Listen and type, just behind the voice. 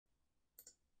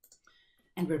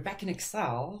And we're back in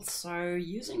Excel, so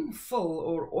using full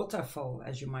or autofill,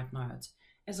 as you might know it,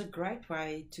 is a great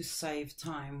way to save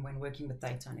time when working with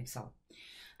data in Excel.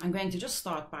 I'm going to just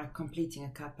start by completing a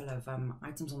couple of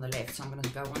items on the left. So I'm going to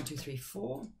go 1, 2, 3,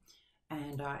 4,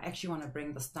 and I actually want to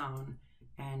bring this down,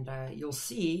 and you'll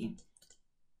see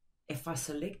if I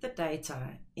select the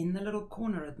data in the little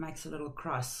corner, it makes a little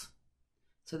cross.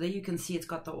 So there you can see it's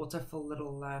got the autofill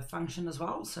little function as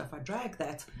well. So if I drag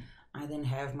that, I then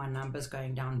have my numbers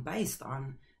going down based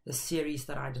on the series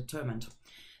that I determined.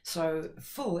 So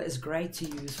full is great to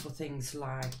use for things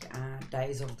like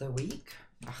days of the week.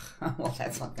 Well,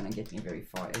 that's not going to get me very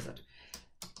far, is it?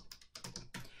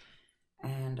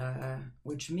 And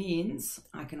which means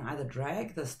I can either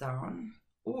drag this down,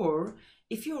 or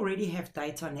if you already have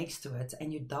data next to it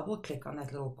and you double click on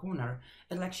that little corner,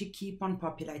 it'll actually keep on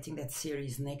populating that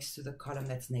series next to the column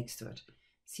that's next to it.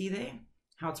 See there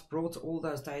how it's brought all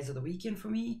those days of the week in for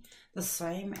me? The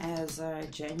same as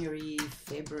January,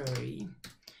 February.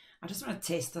 I just want to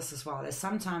test this as well. There's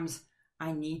sometimes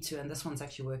I need to, and this one's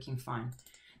actually working fine.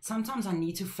 Sometimes I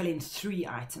need to fill in 3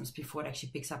 items before it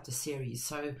actually picks up the series.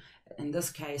 So in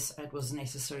this case, it was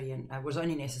necessary, and it was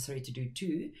only necessary to do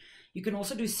 2. You can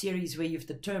also do series where you've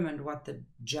determined what the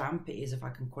jump is, if I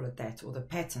can call it that, or the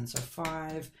pattern. So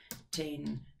 5,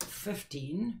 10,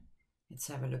 15. Let's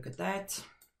have a look at that.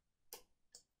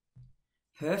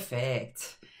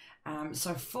 Perfect.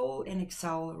 So full in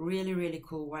Excel, really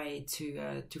cool way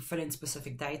to fill in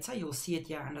specific data. You'll see it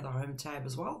here under the home tab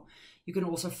as well. You can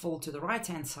also full to the right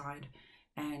hand side,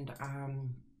 and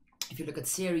if you look at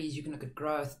series, you can look at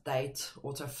growth, date,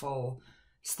 autofill,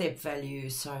 step value,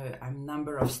 so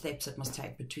number of steps it must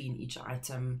take between each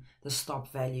item, the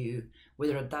stop value,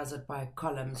 whether it does it by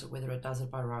columns or whether it does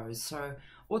it by rows. So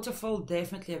autofill,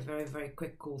 definitely a very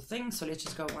quick, cool thing. So let's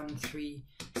just go 1, 3,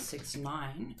 6,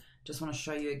 9. Just want to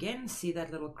show you again, see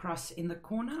that little cross in the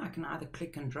corner? I can either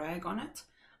click and drag on it,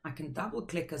 I can double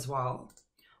click as well,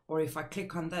 or if I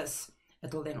click on this,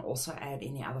 it'll then also add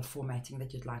any other formatting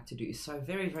that you'd like to do. So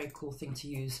very cool thing to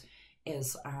use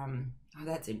is, oh,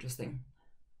 that's interesting.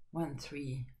 1,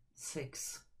 3,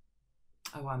 6.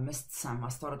 Oh, I missed some. I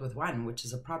started with 1, which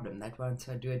is a problem. That won't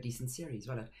do a decent series,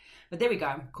 will it? But there we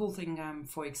go. Cool thing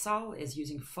for Excel is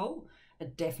using full.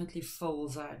 It definitely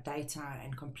fills data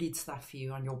and completes stuff for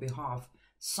you on your behalf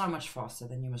so much faster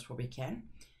than you most probably can.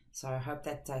 So I hope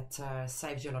that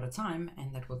saves you a lot of time,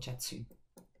 and that we'll chat soon.